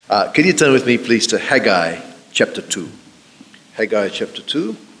Can you turn with me, please, to Haggai chapter 2? Haggai chapter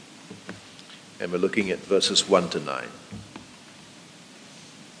 2, and we're looking at verses 1 to 9.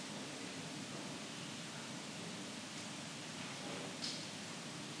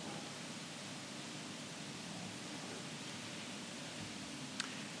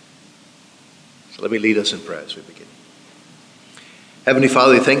 So let me lead us in prayer as we begin. Heavenly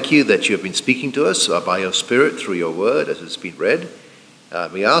Father, we thank you that you have been speaking to us by your Spirit through your word as it's been read.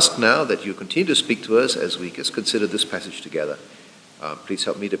 We ask now that you continue to speak to us as we just consider this passage together. Please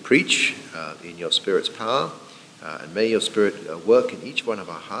help me to preach in your Spirit's power, and may your Spirit work in each one of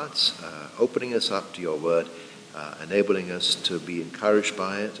our hearts, opening us up to your word, enabling us to be encouraged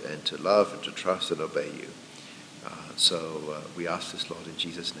by it and to love and to trust and obey you. So we ask this, Lord, in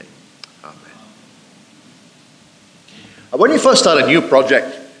Jesus' name. Amen. When you first start a new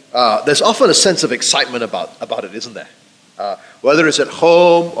project, there's often a sense of excitement about it, isn't there? Whether it's at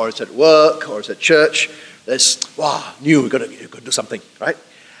home or it's at work or it's at church, there's, new, we've got to do something, right?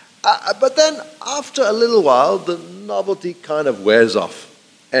 But then after a little while, the novelty kind of wears off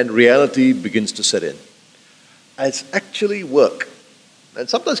and reality begins to set in. And it's actually work. And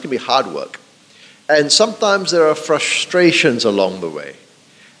sometimes it can be hard work. And sometimes there are frustrations along the way.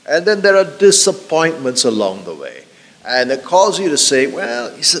 And then there are disappointments along the way. And it calls you to say, well,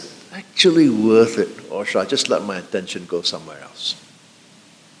 is it actually worth it? Or should I just let my attention go somewhere else?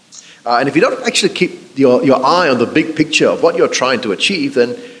 And if you don't actually keep your eye on the big picture of what you're trying to achieve,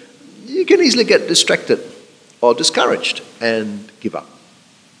 then you can easily get distracted or discouraged and give up.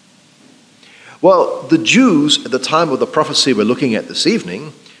 Well, the Jews at the time of the prophecy we're looking at this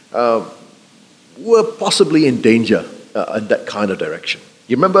evening were possibly in danger in that kind of direction.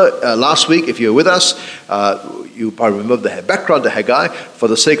 You remember last week, if you were with us, you probably remember the background to Haggai. For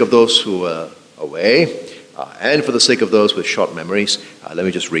the sake of those who were away, and for the sake of those with short memories, let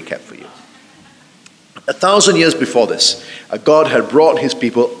me just recap for you. 1,000 years before this, God had brought his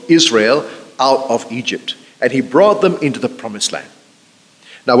people, Israel, out of Egypt, and he brought them into the promised land.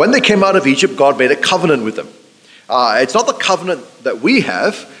 Now, when they came out of Egypt, God made a covenant with them. It's not the covenant that we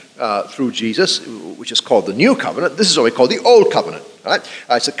have through Jesus, which is called the New Covenant. This is what we call the Old Covenant. Right?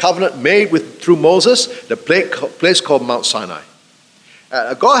 It's a covenant made through Moses, the place called Mount Sinai.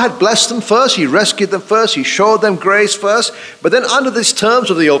 God had blessed them first, he rescued them first, he showed them grace first, but then under these terms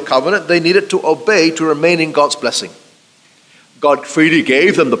of the Old Covenant, they needed to obey to remain in God's blessing. God freely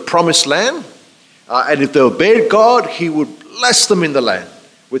gave them the promised land, and if they obeyed God, he would bless them in the land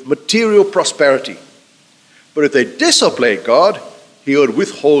with material prosperity. But if they disobeyed God, he would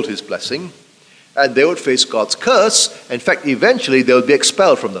withhold his blessing, and they would face God's curse. In fact, eventually they would be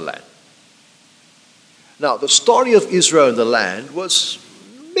expelled from the land. Now, the story of Israel in the land was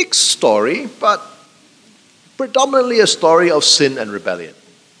a mixed story, but predominantly a story of sin and rebellion.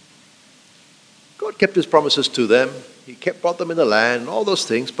 God kept his promises to them. He brought them in the land, all those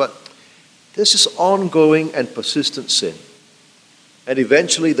things, but there's this ongoing and persistent sin. And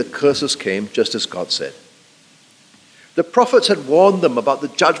eventually the curses came just as God said. The prophets had warned them about the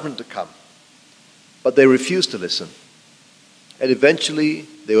judgment to come, but they refused to listen. And eventually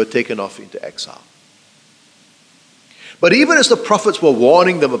they were taken off into exile. But even as the prophets were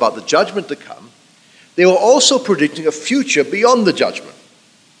warning them about the judgment to come, they were also predicting a future beyond the judgment.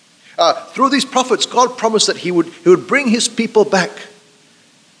 Through these prophets, God promised that he would bring his people back.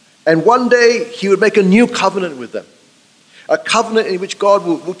 And one day he would make a new covenant with them. A covenant in which God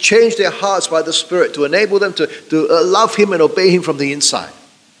will change their hearts by the Spirit to enable them to love him and obey him from the inside.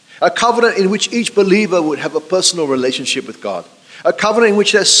 A covenant in which each believer would have a personal relationship with God. A covenant in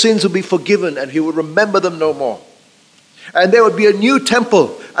which their sins would be forgiven and he would remember them no more. And there would be a new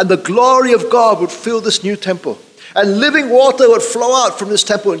temple, and the glory of God would fill this new temple. And living water would flow out from this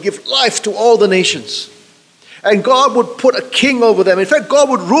temple and give life to all the nations. And God would put a king over them. In fact, God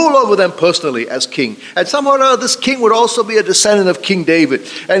would rule over them personally as king. And somehow or other, this king would also be a descendant of King David.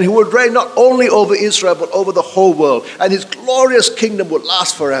 And he would reign not only over Israel, but over the whole world. And his glorious kingdom would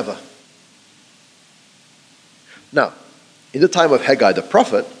last forever. Now, in the time of Haggai the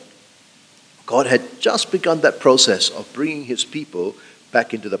prophet, God had just begun that process of bringing his people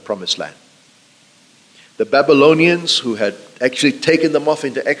back into the promised land. The Babylonians, who had actually taken them off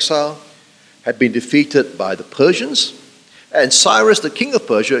into exile, had been defeated by the Persians, and Cyrus, the king of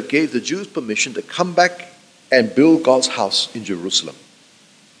Persia, gave the Jews permission to come back and build God's house in Jerusalem.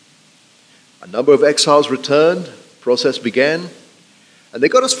 A number of exiles returned, the process began, and they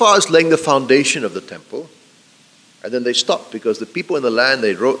got as far as laying the foundation of the temple, and then they stopped because the people in the land,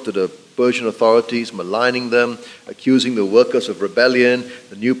 they wrote to the Persian authorities, maligning them, accusing the workers of rebellion.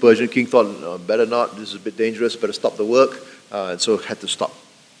 The new Persian king thought, no, better not, this is a bit dangerous, better stop the work, and so had to stop.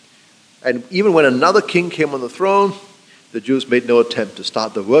 And even when another king came on the throne, the Jews made no attempt to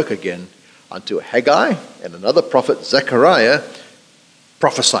start the work again until Haggai and another prophet, Zechariah,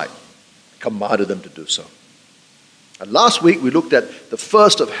 prophesied, commanded them to do so. And last week we looked at the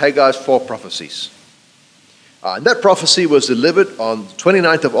first of Haggai's 4 prophecies. And that prophecy was delivered on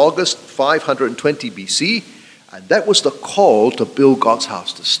 29th of August, 520 BC, and that was the call to build God's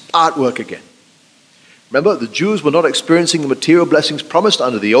house, to start work again. Remember, the Jews were not experiencing the material blessings promised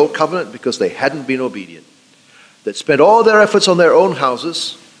under the Old Covenant because they hadn't been obedient. They'd spent all their efforts on their own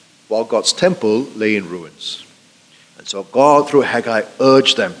houses while God's temple lay in ruins. And so God, through Haggai,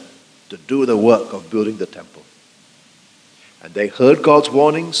 urged them to do the work of building the temple. And they heard God's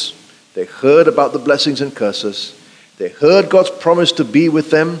warnings. They heard about the blessings and curses. They heard God's promise to be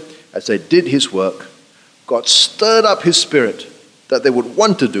with them as they did his work. God stirred up his spirit that they would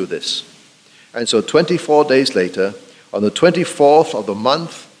want to do this. And so 24 days later, on the 24th of the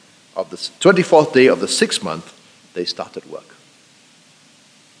month, of the 24th day of the 6th month, they started work.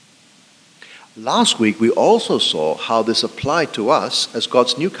 Last week, we also saw how this applied to us as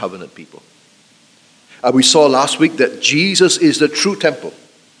God's new covenant people. We saw last week that Jesus is the true temple.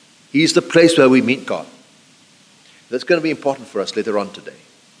 He's the place where we meet God. That's going to be important for us later on today.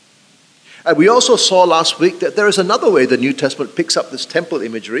 And we also saw last week that there is another way the New Testament picks up this temple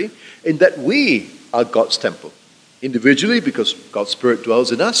imagery, in that we are God's temple. Individually, because God's Spirit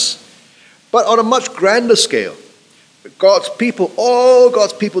dwells in us, but on a much grander scale. God's people, all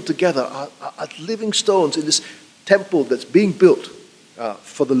God's people together are living stones in this temple that's being built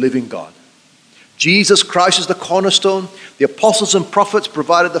for the living God. Jesus Christ is the cornerstone. The apostles and prophets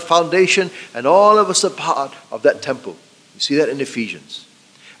provided the foundation, and all of us are part of that temple. You see that in Ephesians.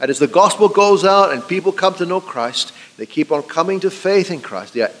 And as the gospel goes out and people come to know Christ, they keep on coming to faith in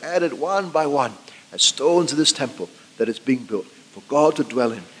Christ. They are added one by one as stones in this temple that is being built for God to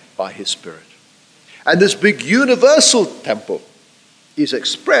dwell in by his Spirit. And this big universal temple is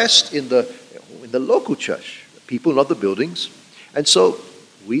expressed in the local church, people, not the buildings. And so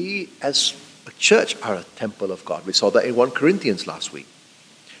we as a church are a temple of God. We saw that in 1 Corinthians last week.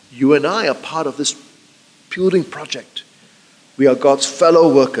 You and I are part of this building project. We are God's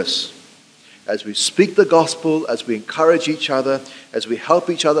fellow workers. As we speak the gospel, as we encourage each other, as we help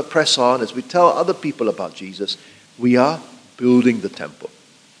each other press on, as we tell other people about Jesus, we are building the temple.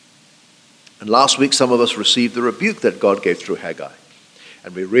 And last week, some of us received the rebuke that God gave through Haggai.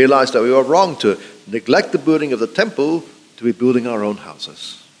 And we realized that we were wrong to neglect the building of the temple to be building our own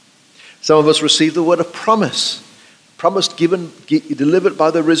houses. Some of us received the word of promise delivered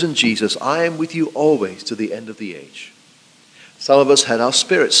by the risen Jesus. I am with you always to the end of the age. Some of us had our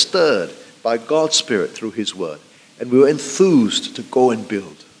spirit stirred by God's Spirit through his word, and we were enthused to go and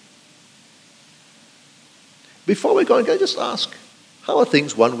build. Before we go, can I just ask, how are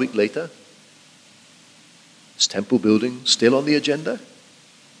things 1 week later? Is temple building still on the agenda?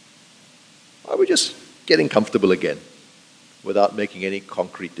 Or are we just getting comfortable again without making any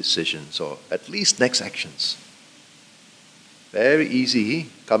concrete decisions or at least next actions? Very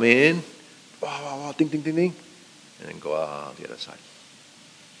easy. Come in, ding, ding, ding, ding, and then go out the other side.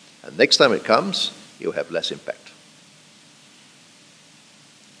 And next time it comes, you'll have less impact.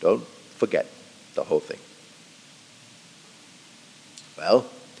 Don't forget the whole thing. Well,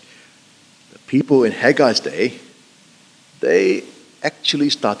 the people in Haggai's day, they actually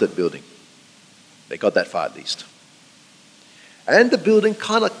started building. They got that far at least. And the building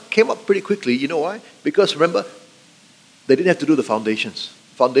kind of came up pretty quickly. You know why? Because remember, they didn't have to do the foundations.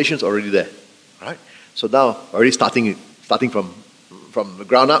 Foundations already there, right? So now already starting from the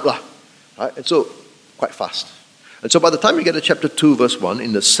ground up, right? And so quite fast. And so by the time you get to chapter 2, verse 1,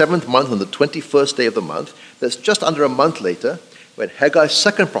 in the 7th month, on the 21st day of the month, that's just under a month later, when Haggai's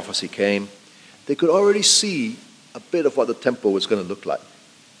second prophecy came, they could already see a bit of what the temple was going to look like.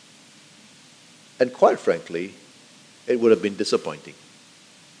 And quite frankly, it would have been disappointing.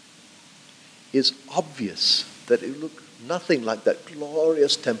 It's obvious that it looked nothing like that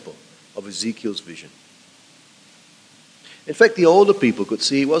glorious temple of Ezekiel's vision. In fact, the older people could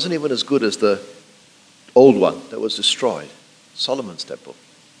see it wasn't even as good as the old one that was destroyed, Solomon's temple.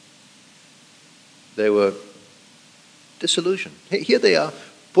 They were disillusioned. Here they are,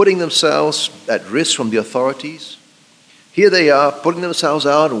 putting themselves at risk from the authorities. Here they are, putting themselves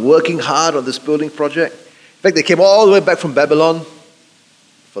out and working hard on this building project. In fact, they came all the way back from Babylon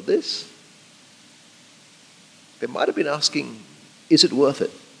for this. They might have been asking, is it worth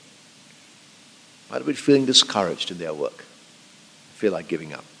it? Might have been feeling discouraged in their work. Feel like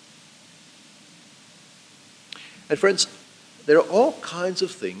giving up. And friends, there are all kinds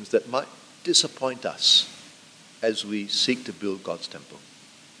of things that might disappoint us as we seek to build God's temple.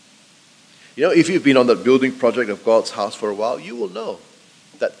 You know, if you've been on that building project of God's house for a while, you will know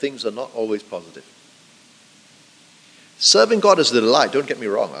that things are not always positive. Serving God is a delight, don't get me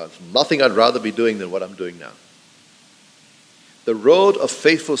wrong. There's nothing I'd rather be doing than what I'm doing now. The road of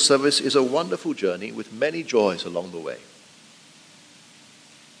faithful service is a wonderful journey with many joys along the way.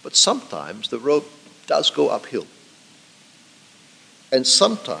 But sometimes the road does go uphill. And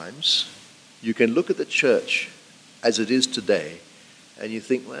sometimes you can look at the church as it is today and you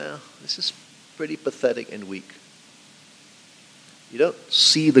think, well, this is pretty pathetic and weak. You don't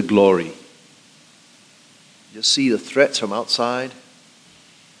see the glory. You see the threats from outside.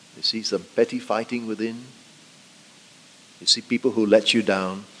 You see some petty fighting within. You see people who let you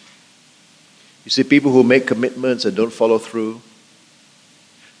down. You see people who make commitments and don't follow through.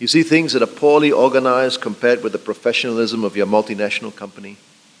 You see things that are poorly organized compared with the professionalism of your multinational company.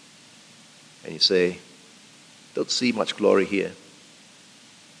 And you say, don't see much glory here.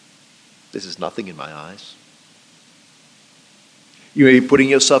 This is nothing in my eyes. You may be putting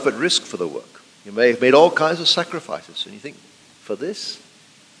yourself at risk for the work. You may have made all kinds of sacrifices. And you think, for this?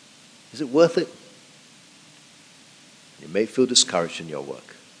 Is it worth it? You may feel discouraged in your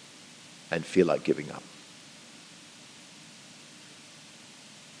work and feel like giving up.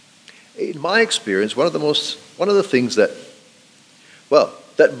 In my experience, one of the things that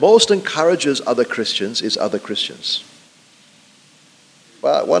most encourages other Christians is other Christians.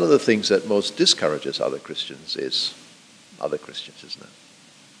 Well, one of the things that most discourages other Christians is other Christians, isn't it?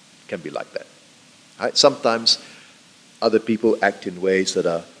 It can be like that. Right? Sometimes other people act in ways that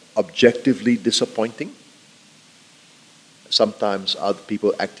are objectively disappointing. Sometimes other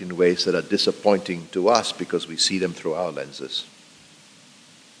people act in ways that are disappointing to us because we see them through our lenses.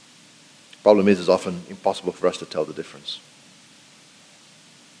 The problem is, it's often impossible for us to tell the difference.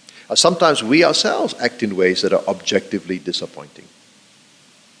 Sometimes we ourselves act in ways that are objectively disappointing.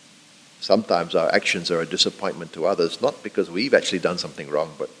 Sometimes our actions are a disappointment to others, not because we've actually done something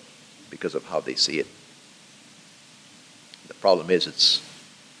wrong, but because of how they see it. The problem is, it's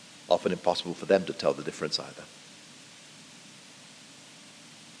often impossible for them to tell the difference either.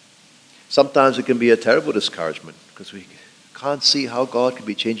 Sometimes it can be a terrible discouragement because we can't see how God can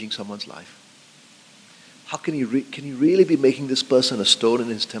be changing someone's life. How can he really be making this person a stone in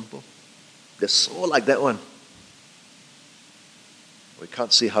his temple? They're so like that one. We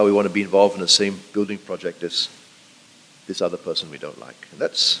can't see how we want to be involved in the same building project as this other person we don't like. And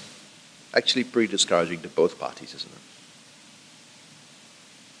that's actually pretty discouraging to both parties, isn't it?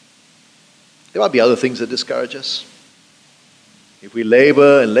 There might be other things that discourage us. If we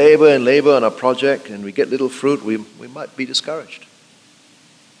labor and labor and labor on a project and we get little fruit, we might be discouraged.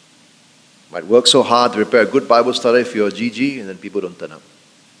 Might work so hard to prepare a good Bible study for your GG and then people don't turn up.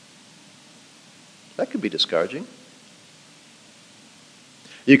 That can be discouraging.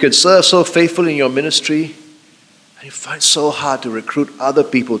 You can serve so faithfully in your ministry and you find it so hard to recruit other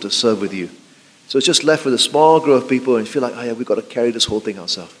people to serve with you. So it's just left with a small group of people and you feel like, oh yeah, we've got to carry this whole thing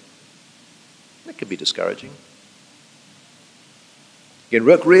ourselves. That can be discouraging. You can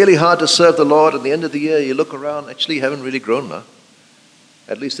work really hard to serve the Lord. At the end of the year, you look around, actually you haven't really grown much,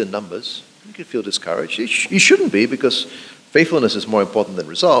 at least in numbers. You can feel discouraged. You shouldn't be, because faithfulness is more important than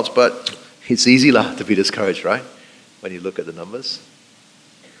results, but it's easy to be discouraged, right? When you look at the numbers.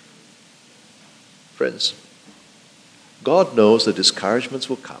 Friends, God knows the discouragements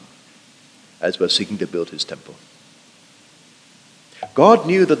will come as we're seeking to build his temple. God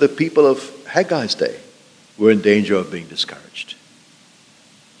knew that the people of Haggai's day were in danger of being discouraged.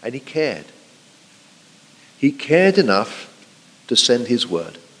 And he cared. He cared enough to send his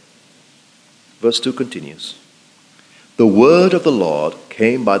word. Verse 2 continues. The word of the Lord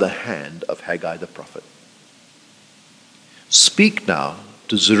came by the hand of Haggai the prophet. Speak now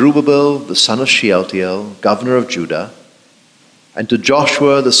to Zerubbabel the son of Shealtiel, governor of Judah, and to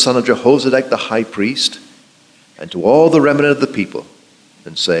Joshua the son of Jehozadak the high priest, and to all the remnant of the people,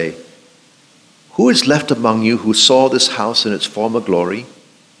 and say, who is left among you who saw this house in its former glory?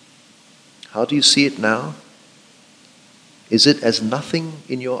 How do you see it now? Is it as nothing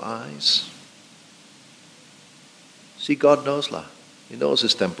in your eyes? See, God knows, He knows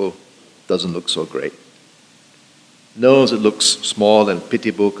his temple doesn't look so great. Knows it looks small and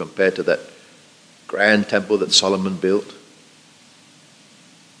pitiable compared to that grand temple that Solomon built.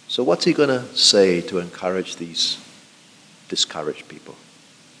 So what's he going to say to encourage these discouraged people?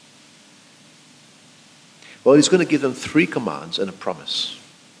 Well, he's going to give them 3 commands and a promise.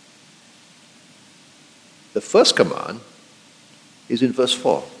 The first command is in verse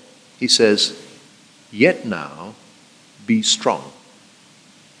 4. He says, yet now be strong.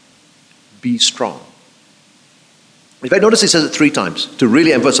 Be strong. In fact, notice he says it 3 times to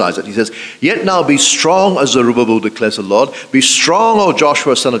really emphasize it. He says, "Yet now be strong, as Zerubbabel declares the Lord. Be strong, O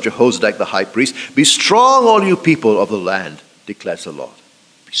Joshua, son of Jehozadak, the high priest. Be strong, all you people of the land, declares the Lord."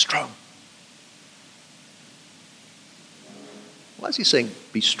 Be strong. Why is he saying,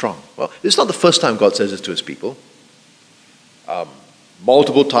 be strong? Well, this is not the first time God says this to his people.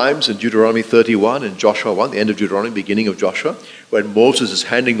 Multiple times in Deuteronomy 31 and Joshua 1, the end of Deuteronomy, beginning of Joshua, when Moses is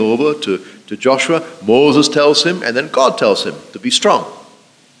handing over to Joshua, Moses tells him, and then God tells him to be strong.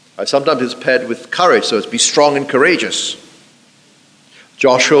 Sometimes it's paired with courage, so it's be strong and courageous.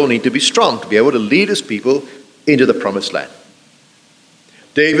 Joshua will need to be strong to be able to lead his people into the promised land.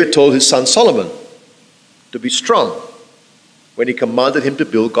 David told his son Solomon to be strong when he commanded him to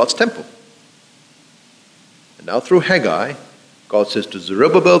build God's temple. And now through Haggai, God says to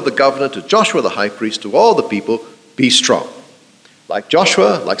Zerubbabel the governor, to Joshua the high priest, to all the people, be strong. Like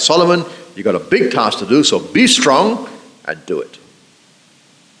Joshua, like Solomon, you've got a big task to do, so be strong and do it.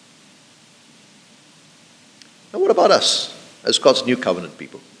 Now what about us as God's new covenant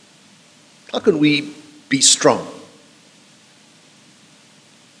people? How can we be strong?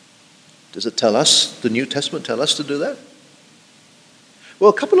 Does it tell us, the New Testament tell us to do that? Well,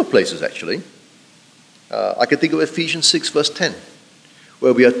 a couple of places actually. I can think of Ephesians 6 verse 10,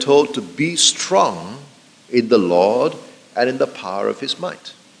 where we are told to be strong in the Lord and in the power of his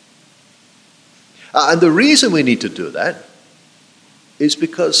might. And the reason we need to do that is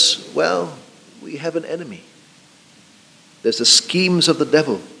because, well, we have an enemy. There's the schemes of the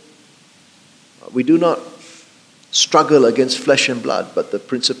devil. We do not struggle against flesh and blood, but the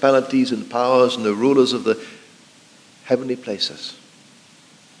principalities and powers and the rulers of the heavenly places.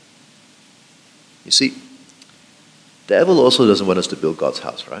 You see, the devil also doesn't want us to build God's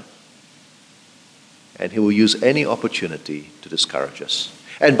house, right? And he will use any opportunity to discourage us.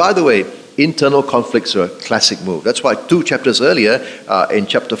 And by the way, internal conflicts are a classic move. That's why 2 chapters earlier, in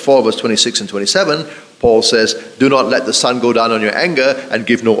chapter 4, verse 26 and 27, Paul says, "Do not let the sun go down on your anger and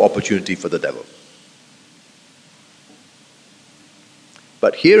give no opportunity for the devil."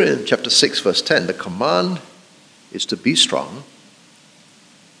 But here in chapter 6, verse 10, the command is to be strong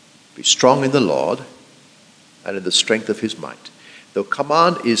in the Lord and in the strength of his might. The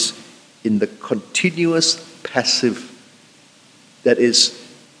command is in the continuous passive, that is,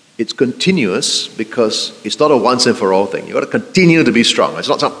 it's continuous because it's not a once and for all thing. You've got to continue to be strong. It's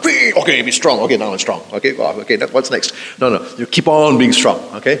not something, okay, be strong. Okay, now I'm strong. Okay, well, okay, what's next? No, you keep on being strong,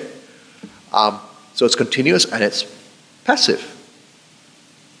 okay? So it's continuous and it's passive.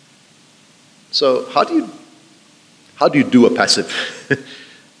 So how do you do a passive?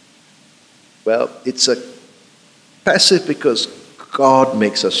 Well, it's a passive because God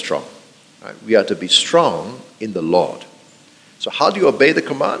makes us strong. Right? We are to be strong in the Lord. So how do you obey the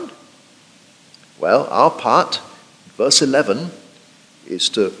command? Well, our part, verse 11, is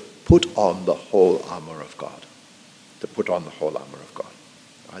to put on the whole armor of God. To put on the whole armor of God.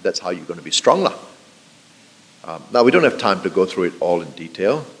 Right? That's how you're going to be stronger. Now, we don't have time to go through it all in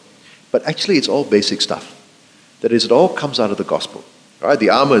detail, but actually it's all basic stuff. That is, it all comes out of the gospel. Right?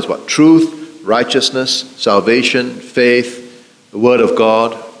 The armor is what? Truth, righteousness, salvation, faith, the word of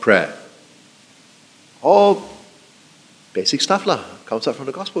God, prayer. All basic stuff comes out from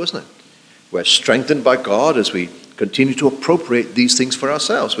the gospel, isn't it? We're strengthened by God as we continue to appropriate these things for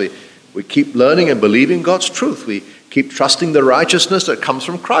ourselves. We keep learning and believing God's truth. We keep trusting the righteousness that comes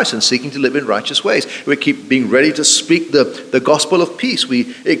from Christ and seeking to live in righteous ways. We keep being ready to speak the gospel of peace. We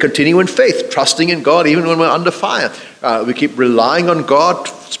continue in faith, trusting in God even when we're under fire. We keep relying on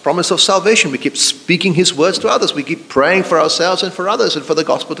God's promise of salvation. We keep speaking his words to others. We keep praying for ourselves and for others and for the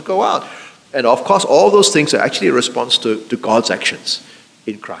gospel to go out. And of course, all those things are actually a response to God's actions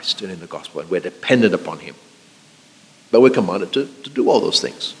in Christ and in the gospel. And we're dependent upon him. But we're commanded to do all those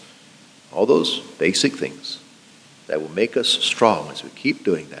things. All those basic things that will make us strong as we keep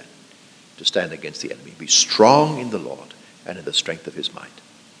doing that to stand against the enemy. Be strong in the Lord and in the strength of his might.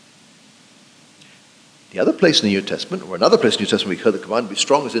 The other place in the New Testament, or another place in the New Testament we heard the command be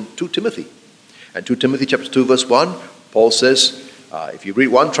strong, is in 2 Timothy. And 2 Timothy chapter 2 verse 1, Paul says, if you read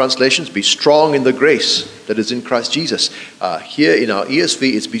one translation, be strong in the grace that is in Christ Jesus. Here in our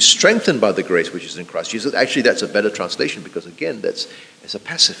ESV, it's be strengthened by the grace which is in Christ Jesus. Actually, that's a better translation because, again, it's a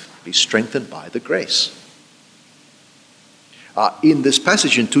passive. Be strengthened by the grace. In this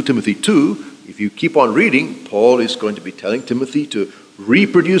passage in 2 Timothy 2, if you keep on reading, Paul is going to be telling Timothy to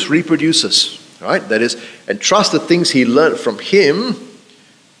reproduce reproducers. Right? That is, entrust the things he learned from him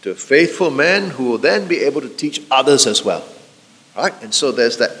to faithful men who will then be able to teach others as well. Right? And so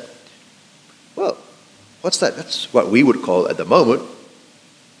there's that. Well, what's that? That's what we would call at the moment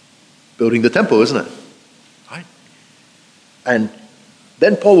building the temple, isn't it? Right? And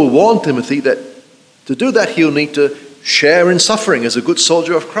then Paul will warn Timothy that to do that he'll need to share in suffering as a good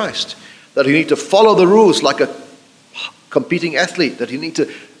soldier of Christ, that he'll need to follow the rules like a competing athlete, that he'll need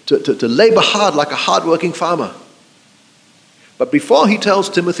to labor hard like a hard-working farmer. But before he tells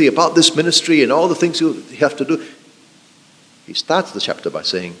Timothy about this ministry and all the things he'll have to do, he starts the chapter by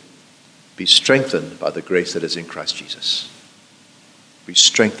saying, be strengthened by the grace that is in Christ Jesus. Be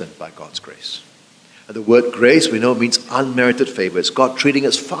strengthened by God's grace. And the word grace, we know, means unmerited favor. It's God treating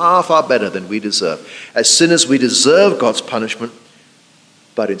us far, far better than we deserve. As sinners, we deserve God's punishment,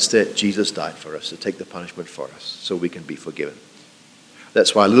 but instead Jesus died for us to take the punishment for us so we can be forgiven.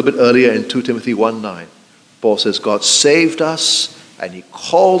 That's why a little bit earlier in 2 Timothy 1:9, Paul says, God saved us and he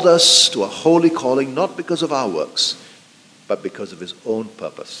called us to a holy calling, not because of our works, but because of his own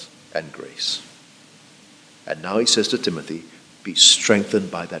purpose and grace. And now he says to Timothy, be strengthened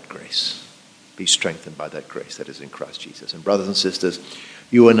by that grace. Be strengthened by that grace that is in Christ Jesus. And brothers and sisters,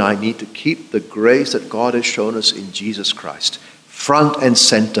 you and I need to keep the grace that God has shown us in Jesus Christ front and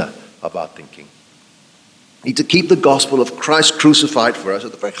center of our thinking. We need to keep the gospel of Christ crucified for us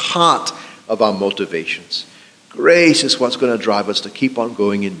at the very heart of our motivations. Grace is what's going to drive us to keep on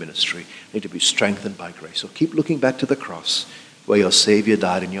going in ministry. We need to be strengthened by grace. So keep looking back to the cross where your Savior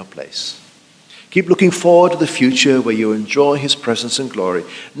died in your place. Keep looking forward to the future where you enjoy his presence and glory.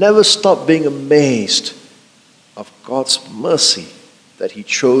 Never stop being amazed of God's mercy that he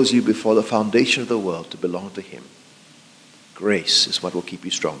chose you before the foundation of the world to belong to him. Grace is what will keep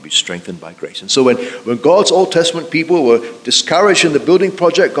you strong. Be strengthened by grace. And so when God's Old Testament people were discouraged in the building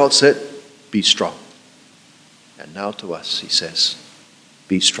project, God said, be strong. And now to us, he says,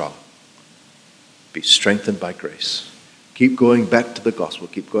 be strong. Be strengthened by grace. Keep going back to the gospel.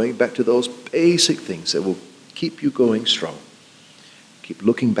 Keep going back to those basic things that will keep you going strong. Keep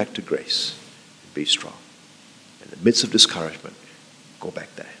looking back to grace. Be strong. In the midst of discouragement, go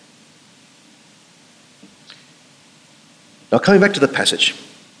back there. Now coming back to the passage,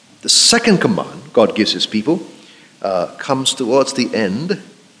 the second command God gives his people comes towards the end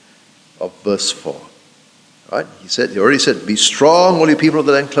of verse 4. Right? He already said, be strong, all you people of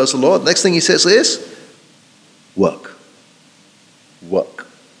the land, close the Lord. Next thing he says is, work. Work.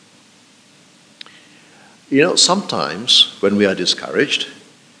 You know, sometimes when we are discouraged,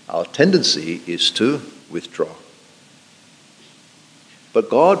 our tendency is to withdraw. But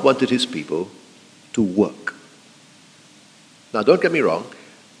God wanted his people to work. Now, don't get me wrong.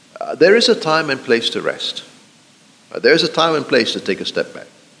 There is a time and place to rest. There is a time and place to take a step back.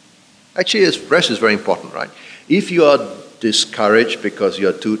 Actually, rest is very important, right? If you are discouraged because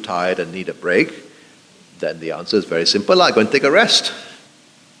you're too tired and need a break, then the answer is very simple. Go and take a rest.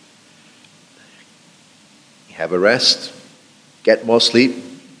 Have a rest. Get more sleep.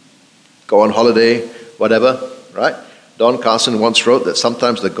 Go on holiday. Whatever, right? Don Carson once wrote that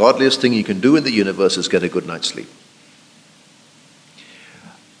sometimes the godliest thing you can do in the universe is get a good night's sleep.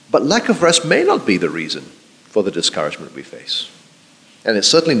 But lack of rest may not be the reason for the discouragement we face. And it's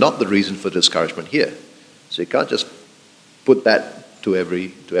certainly not the reason for discouragement here. So you can't just put that to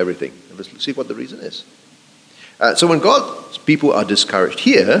everything. Let's see what the reason is. So when God's people are discouraged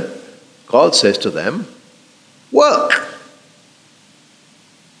here, God says to them, work.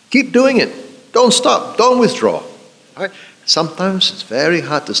 Keep doing it. Don't stop. Don't withdraw. Right? Sometimes it's very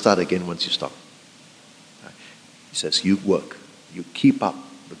hard to start again once you stop. Right? He says, you work. You keep up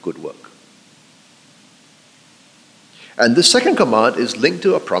the good work. And the second command is linked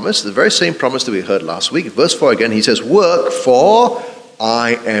to a promise, the very same promise that we heard last week. Verse 4 again, he says, work, for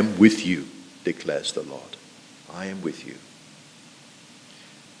I am with you, declares the Lord. I am with you.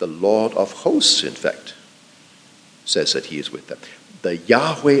 The Lord of hosts, in fact, says that he is with them. The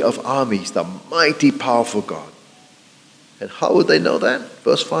Yahweh of armies, the mighty, powerful God. And how would they know that?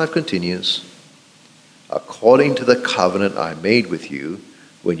 Verse 5 continues, according to the covenant I made with you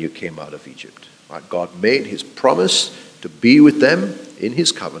when you came out of Egypt. Right? God made his promise to be with them in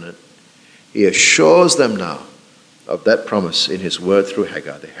his covenant. He assures them now of that promise in his word through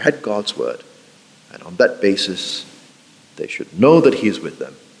Haggai. They had God's word. And on that basis, they should know that he is with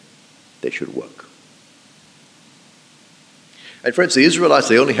them. They should work. And friends, the Israelites,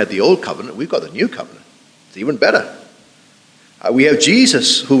 they only had the old covenant. We've got the new covenant. It's even better. We have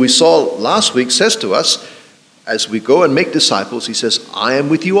Jesus, who we saw last week, says to us, as we go and make disciples, he says, I am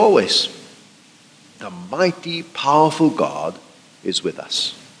with you always. The mighty, powerful God is with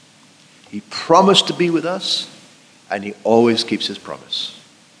us. He promised to be with us, and he always keeps his promise.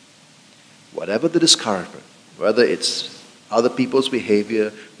 Whatever the discouragement, whether it's other people's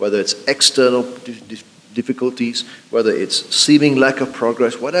behavior, whether it's external difficulties, whether it's seeming lack of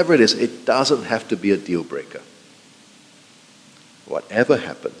progress, whatever it is, it doesn't have to be a deal breaker. whatever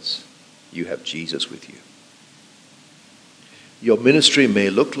happens, you have Jesus with you. Your ministry may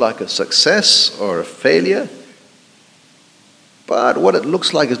look like a success or a failure, but what it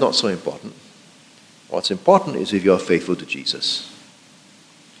looks like is not so important. What's important is if you're faithful to Jesus.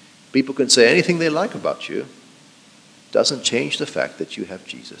 People can say anything they like about you. It doesn't change the fact that you have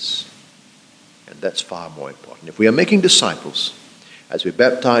Jesus. And that's far more important. If we are making disciples, as we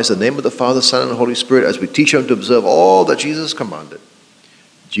baptize in the name of the Father, Son, and Holy Spirit, as we teach them to observe all that Jesus commanded,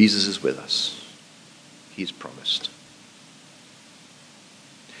 Jesus is with us. He's promised.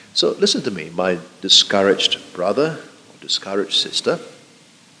 So listen to me, my discouraged brother or discouraged sister.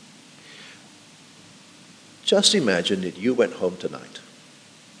 Just imagine that you went home tonight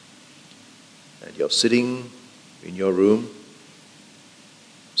and you're sitting in your room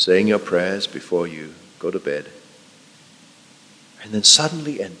saying your prayers before you go to bed, and then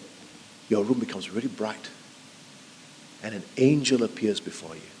suddenly your room becomes really bright and an angel appears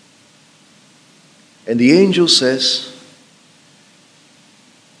before you. And the angel says,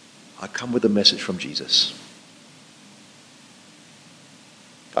 I come with a message from Jesus.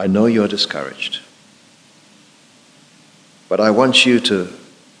 I know you're discouraged, but I want you to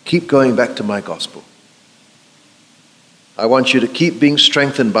keep going back to my gospel. I want you to keep being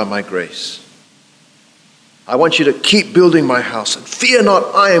strengthened by my grace. I want you to keep building my house, and fear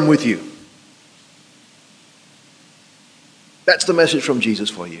not, I am with you. That's the message from Jesus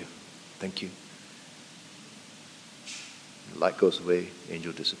for you. Thank you. The light goes away, the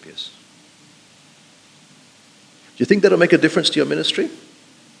angel disappears. Do you think that'll make a difference to your ministry? Do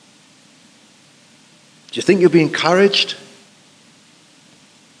you think you'll be encouraged?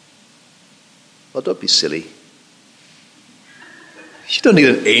 Well, don't be silly. You don't need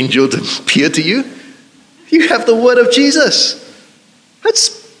an angel to appear to you. You have the word of Jesus. That's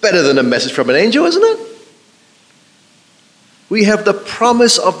better than a message from an angel, isn't it? We have the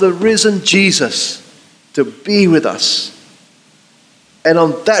promise of the risen Jesus to be with us. And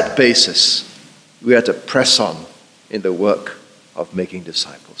on that basis, we are to press on in the work of making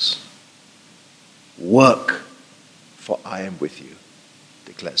disciples. Work, for I am with you,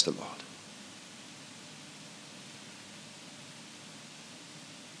 declares the Lord.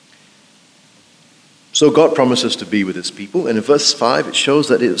 So God promises to be with his people, and in verse 5 it shows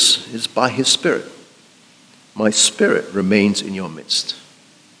that it is by his Spirit. My Spirit remains in your midst.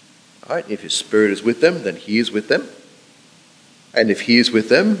 All right, if his Spirit is with them, then he is with them. And if he is with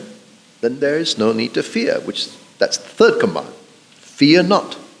them, then there is no need to fear, that's the third command. Fear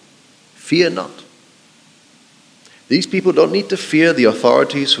not. Fear not. These people don't need to fear the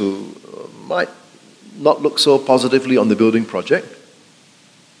authorities who might not look so positively on the building project.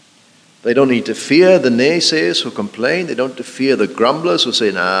 They don't need to fear the naysayers who complain. They don't need to fear the grumblers who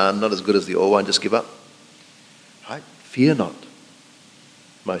say, nah, I'm not as good as the old one, just give up. Right? Fear not.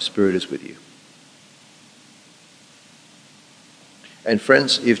 My Spirit is with you. And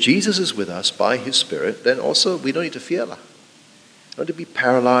friends, if Jesus is with us by his Spirit, then also we don't need to fear. We don't need to be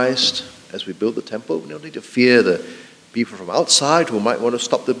paralyzed as we build the temple. We don't need to fear the people from outside who might want to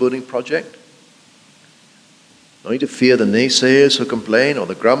stop the building project. No need to fear the naysayers who complain or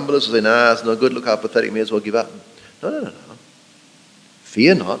the grumblers who say, nah, it's no good, look how pathetic, may as well give up. No.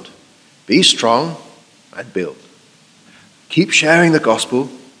 Fear not. Be strong and build. Keep sharing the gospel.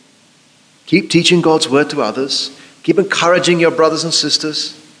 Keep teaching God's word to others. Keep encouraging your brothers and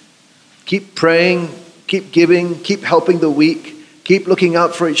sisters. Keep praying. Keep giving. Keep helping the weak. Keep looking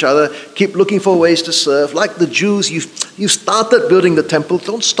out for each other. Keep looking for ways to serve. Like the Jews, you've started building the temple.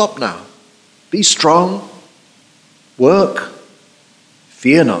 Don't stop now. Be strong. Work.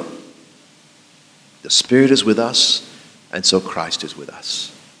 Fear not. The Spirit is with us, and so Christ is with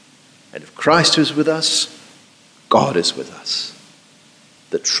us. And if Christ is with us, God is with us.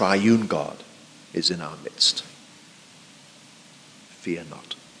 The triune God is in our midst. Fear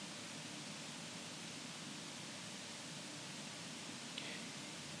not.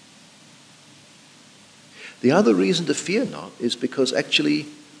 The other reason to fear not is because actually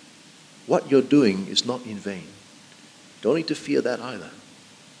what you're doing is not in vain. Don't need to fear that either.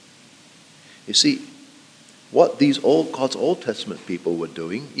 You see, what these God's Old Testament people were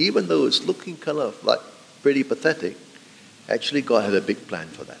doing, even though it's looking kind of like pretty pathetic, actually God had a big plan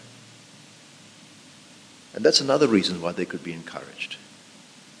for that. And that's another reason why they could be encouraged.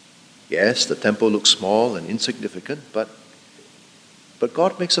 Yes, the temple looks small and insignificant, but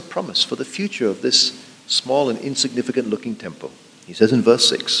God makes a promise for the future of this small and insignificant looking temple. He says in verse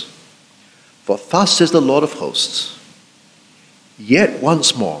 6, "For thus says the Lord of hosts, yet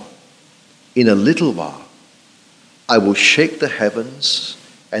once more, in a little while, I will shake the heavens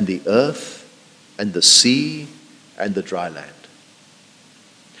and the earth and the sea and the dry land.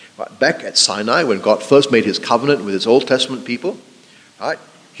 Right? Back at Sinai, when God first made his covenant with his Old Testament people, right?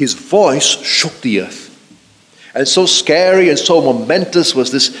 His voice shook the earth. And so scary and so momentous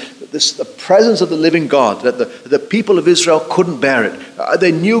was the presence of the living God that the people of Israel couldn't bear it.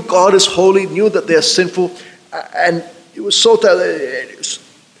 They knew God is holy, knew that they're sinful, and it was so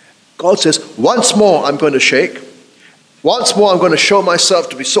God says, once more I'm going to shake. Once more I'm going to show myself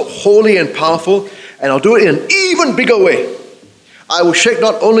to be so holy and powerful, and I'll do it in an even bigger way. I will shake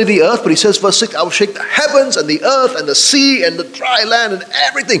not only the earth, but he says, verse 6, I will shake the heavens and the earth and the sea and the dry land and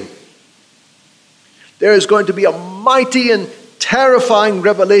everything. There is going to be a mighty and terrifying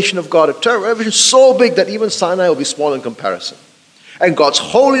revelation of God, a revelation so big that even Sinai will be small in comparison. And God's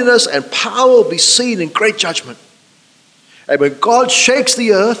holiness and power will be seen in great judgment. And when God shakes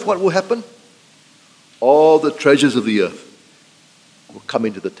the earth, what will happen? All the treasures of the earth will come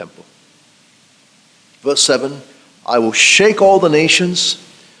into the temple. Verse 7, I will shake all the nations,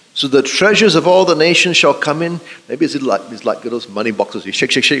 so the treasures of all the nations shall come in. Maybe it's like those money boxes. You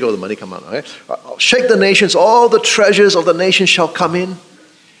shake, all the money come out. Right? I'll shake the nations, all the treasures of the nations shall come in.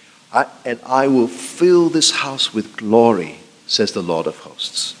 And I will fill this house with glory, says the Lord of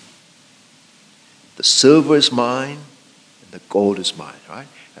hosts. The silver is mine, and the gold is mine. Right?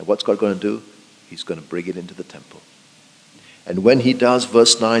 And what's God going to do? He's going to bring it into the temple. And when he does,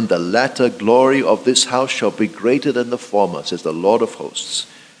 verse 9, the latter glory of this house shall be greater than the former, says the Lord of hosts.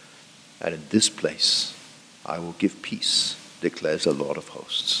 And in this place I will give peace, declares the Lord of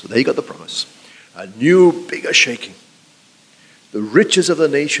hosts. So there you got the promise. A new, bigger shaking. The riches of the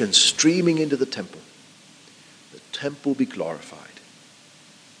nations streaming into the temple. The temple be glorified.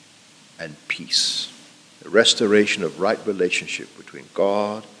 And peace. The restoration of right relationship between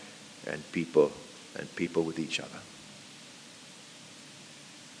God and people with each other.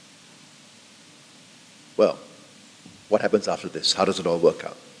 Well, what happens after this? How does it all work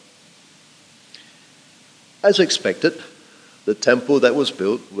out? As expected, the temple that was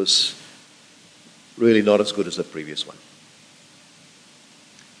built was really not as good as the previous one.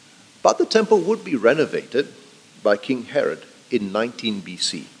 But the temple would be renovated by King Herod in 19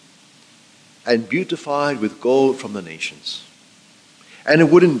 BC and beautified with gold from the nations. And it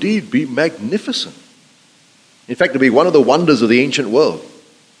would indeed be magnificent. In fact, it would be one of the wonders of the ancient world.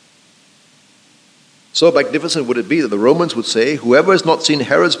 So magnificent would it be that the Romans would say, whoever has not seen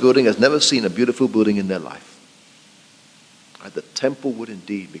Herod's building has never seen a beautiful building in their life. And the temple would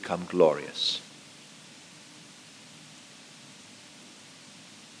indeed become glorious.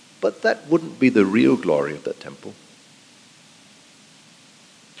 But that wouldn't be the real glory of the temple.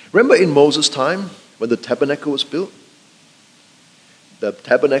 Remember in Moses' time when the tabernacle was built? The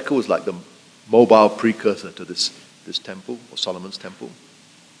tabernacle was like the mobile precursor to this temple, or Solomon's temple.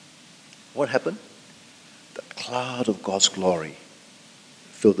 What happened? The cloud of God's glory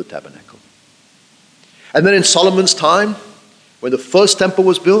filled the tabernacle. And then in Solomon's time, when the first temple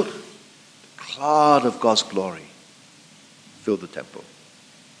was built, the cloud of God's glory filled the temple.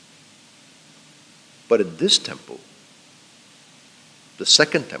 But in this temple, the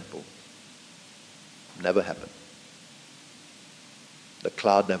second temple, never happened. The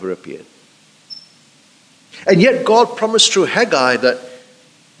cloud never appeared. And yet God promised through Haggai that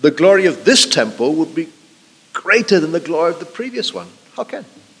the glory of this temple would be greater than the glory of the previous one. How can?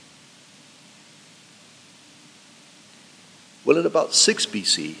 Well, in about 6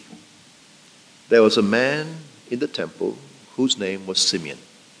 BC, there was a man in the temple whose name was Simeon.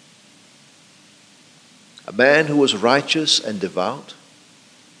 A man who was righteous and devout,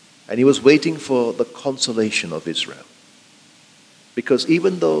 and he was waiting for the consolation of Israel. Because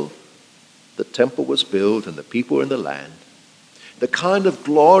even though the temple was built and the people were in the land, the kind of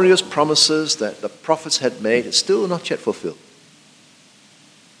glorious promises that the prophets had made is still not yet fulfilled.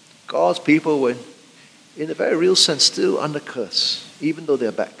 God's people were, in a very real sense, still under curse, even though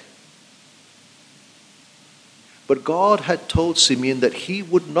they're back. But God had told Simeon that he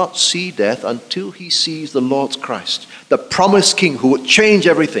would not see death until he sees the Lord's Christ, the promised King who would change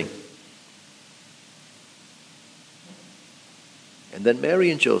everything. And then Mary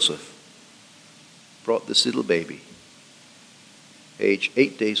and Joseph brought this little baby, age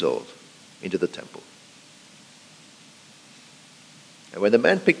 8 days old, into the temple. And when the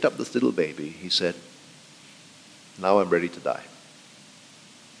man picked up this little baby, he said, now I'm ready to die.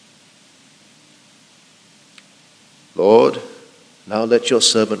 Lord, now let your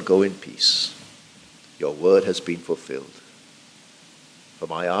servant go in peace. Your word has been fulfilled. For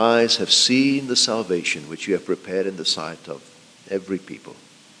my eyes have seen the salvation which you have prepared in the sight of every people,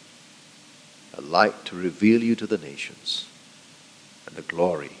 a light to reveal you to the nations and the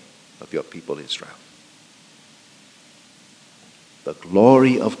glory of your people Israel. The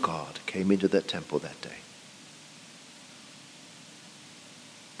glory of God came into that temple that day.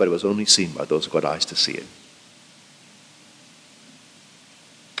 But it was only seen by those who got eyes to see it.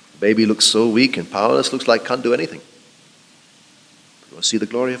 The baby looks so weak and powerless, looks like can't do anything. You want to see the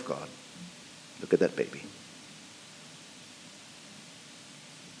glory of God? Look at that baby.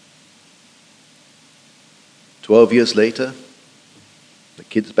 "12 years later, the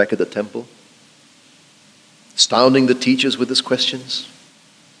kid's back at the temple, astounding the teachers with his questions.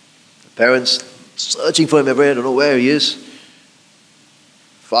 The parents searching for him everywhere, don't know where he is.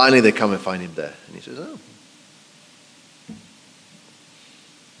 Finally, they come and find him there. And he says, "Oh,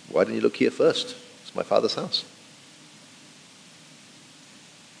 why didn't you look here first? It's my Father's house."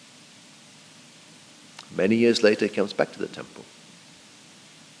 Many years later, he comes back to the temple.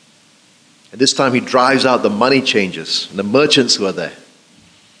 And this time he drives out the money changers and the merchants who are there.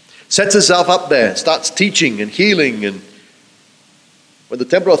 Sets himself up there, starts teaching and healing. And when the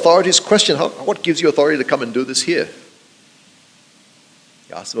temple authorities question, "What gives you authority to come and do this here?"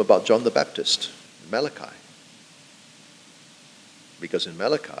 He asks them about John the Baptist in Malachi. Because in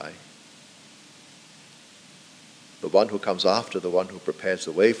Malachi, the one who comes after the one who prepares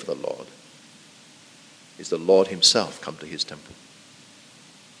the way for the Lord is the Lord himself come to his temple.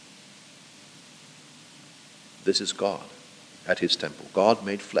 This is God at his temple. God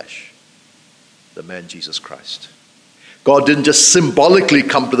made flesh, the man Jesus Christ. God didn't just symbolically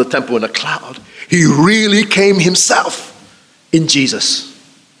come to the temple in a cloud. He really came himself in Jesus.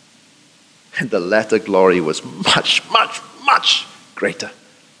 And the latter glory was much, much, much greater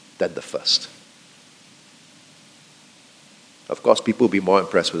than the first. Of course, people will be more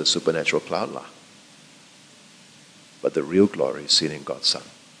impressed with the supernatural cloud. But the real glory is seen in God's Son.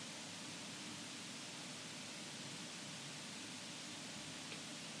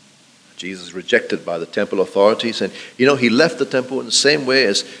 Jesus is rejected by the temple authorities. And he left the temple in the same way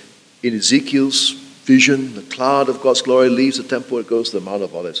as in Ezekiel's vision, the cloud of God's glory leaves the temple, it goes to the Mount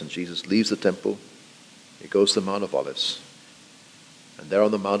of Olives. And Jesus leaves the temple, it goes to the Mount of Olives. And there on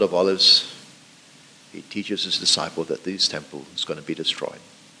the Mount of Olives, he teaches his disciples that this temple is going to be destroyed.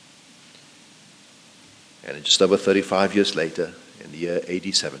 And just over 35 years later, in the year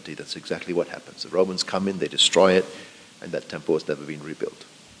AD 70, that's exactly what happens. The Romans come in, they destroy it, and that temple has never been rebuilt.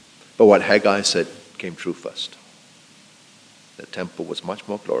 But what Haggai said came true first. The temple was much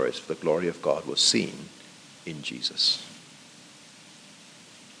more glorious, for the glory of God was seen in Jesus.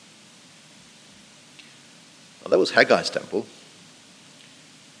 Now, that was Haggai's temple.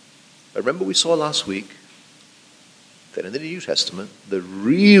 But remember we saw last week that in the New Testament, the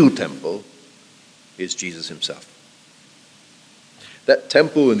real temple is Jesus himself. That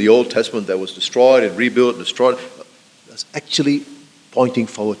temple in the Old Testament that was destroyed and rebuilt and destroyed, that's actually pointing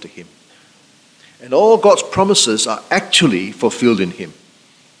forward to him. And all God's promises are actually fulfilled in him.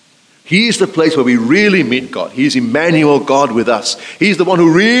 He is the place where we really meet God. He is Emmanuel, God with us. He's the one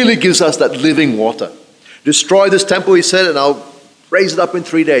who really gives us that living water. Destroy this temple, he said, and I'll raise it up in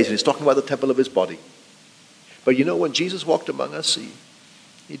 3 days. And he's talking about the temple of his body. But when Jesus walked among us,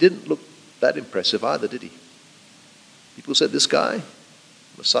 he didn't look that impressive either, did he? People said, this guy,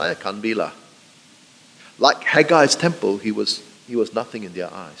 Messiah, can't be lah. Like Haggai's temple, he was nothing in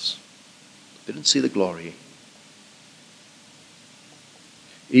their eyes. They didn't see the glory.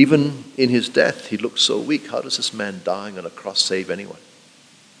 Even in his death, he looked so weak. How does this man dying on a cross save anyone?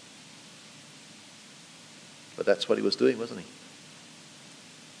 But that's what he was doing, wasn't he?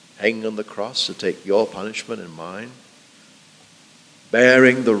 Hanging on the cross to take your punishment and mine,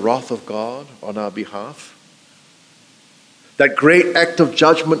 bearing the wrath of God on our behalf. That great act of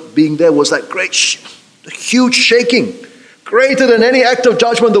judgment being there was that great, huge shaking, greater than any act of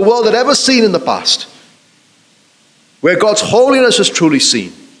judgment the world had ever seen in the past, where God's holiness is truly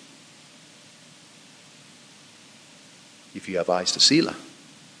seen. If you have eyes to see.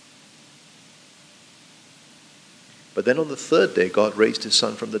 But then on the third day, God raised his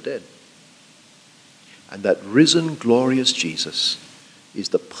Son from the dead. And that risen, glorious Jesus is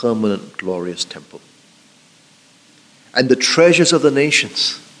the permanent, glorious temple. And the treasures of the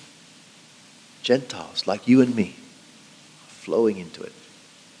nations, Gentiles like you and me, are flowing into it.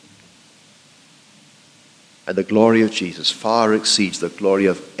 And the glory of Jesus far exceeds the glory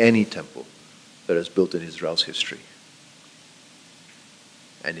of any temple that is built in Israel's history.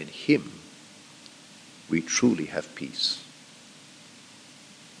 And in him, we truly have peace.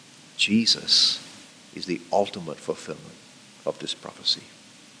 Jesus is the ultimate fulfillment of this prophecy.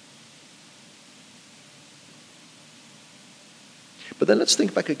 But then let's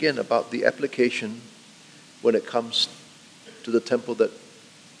think back again about the application when it comes to the temple that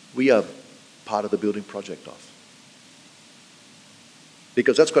we are part of the building project of.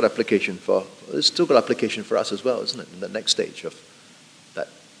 Because that's got application for, it's still got application for us as well, isn't it? In the next stage of that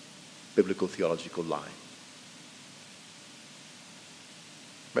biblical theological line.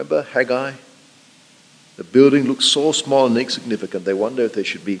 Remember Haggai? The building looks so small and insignificant, they wonder if they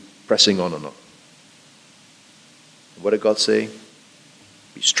should be pressing on or not. What did God say?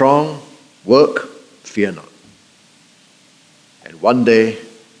 Be strong, work, fear not. And one day,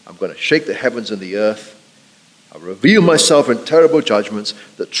 I'm going to shake the heavens and the earth. I'll reveal myself in terrible judgments.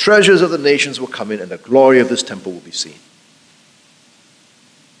 The treasures of the nations will come in, and the glory of this temple will be seen.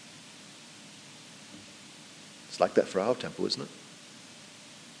 It's like that for our temple, isn't it?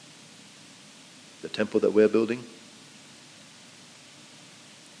 The temple that we're building,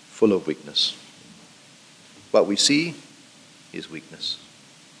 full of weakness. What we see is weakness.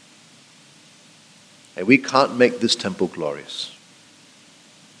 And we can't make this temple glorious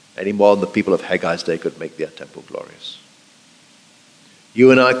any more than the people of Haggai's day could make their temple glorious.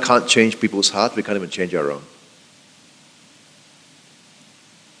 You and I can't change people's hearts. We can't even change our own.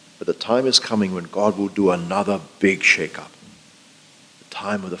 But the time is coming when God will do another big shake-up. The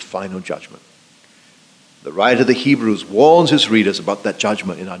time of the final judgment. The writer of the Hebrews warns his readers about that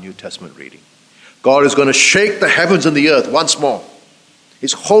judgment in our New Testament reading. God is going to shake the heavens and the earth once more.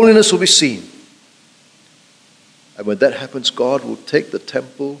 His holiness will be seen. And when that happens, God will take the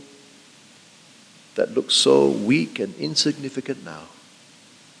temple that looks so weak and insignificant now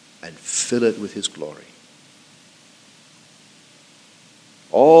and fill it with His glory.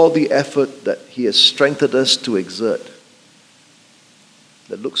 All the effort that He has strengthened us to exert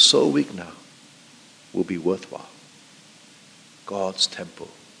that looks so weak now will be worthwhile. God's temple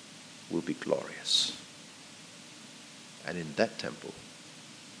will be glorious. And in that temple,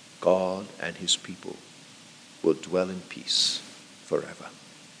 God and His people will dwell in peace forever.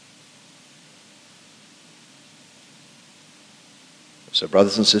 So,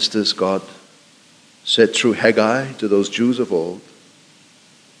 brothers and sisters, God said through Haggai to those Jews of old,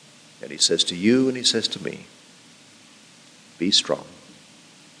 and He says to you and He says to me, be strong,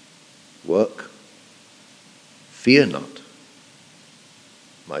 work, fear not,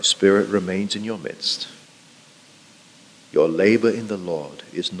 my Spirit remains in your midst. Your labor in the Lord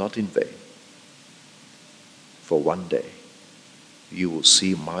is not in vain. For one day you will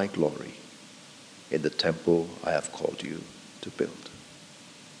see my glory in the temple I have called you to build.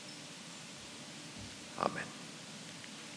 Amen.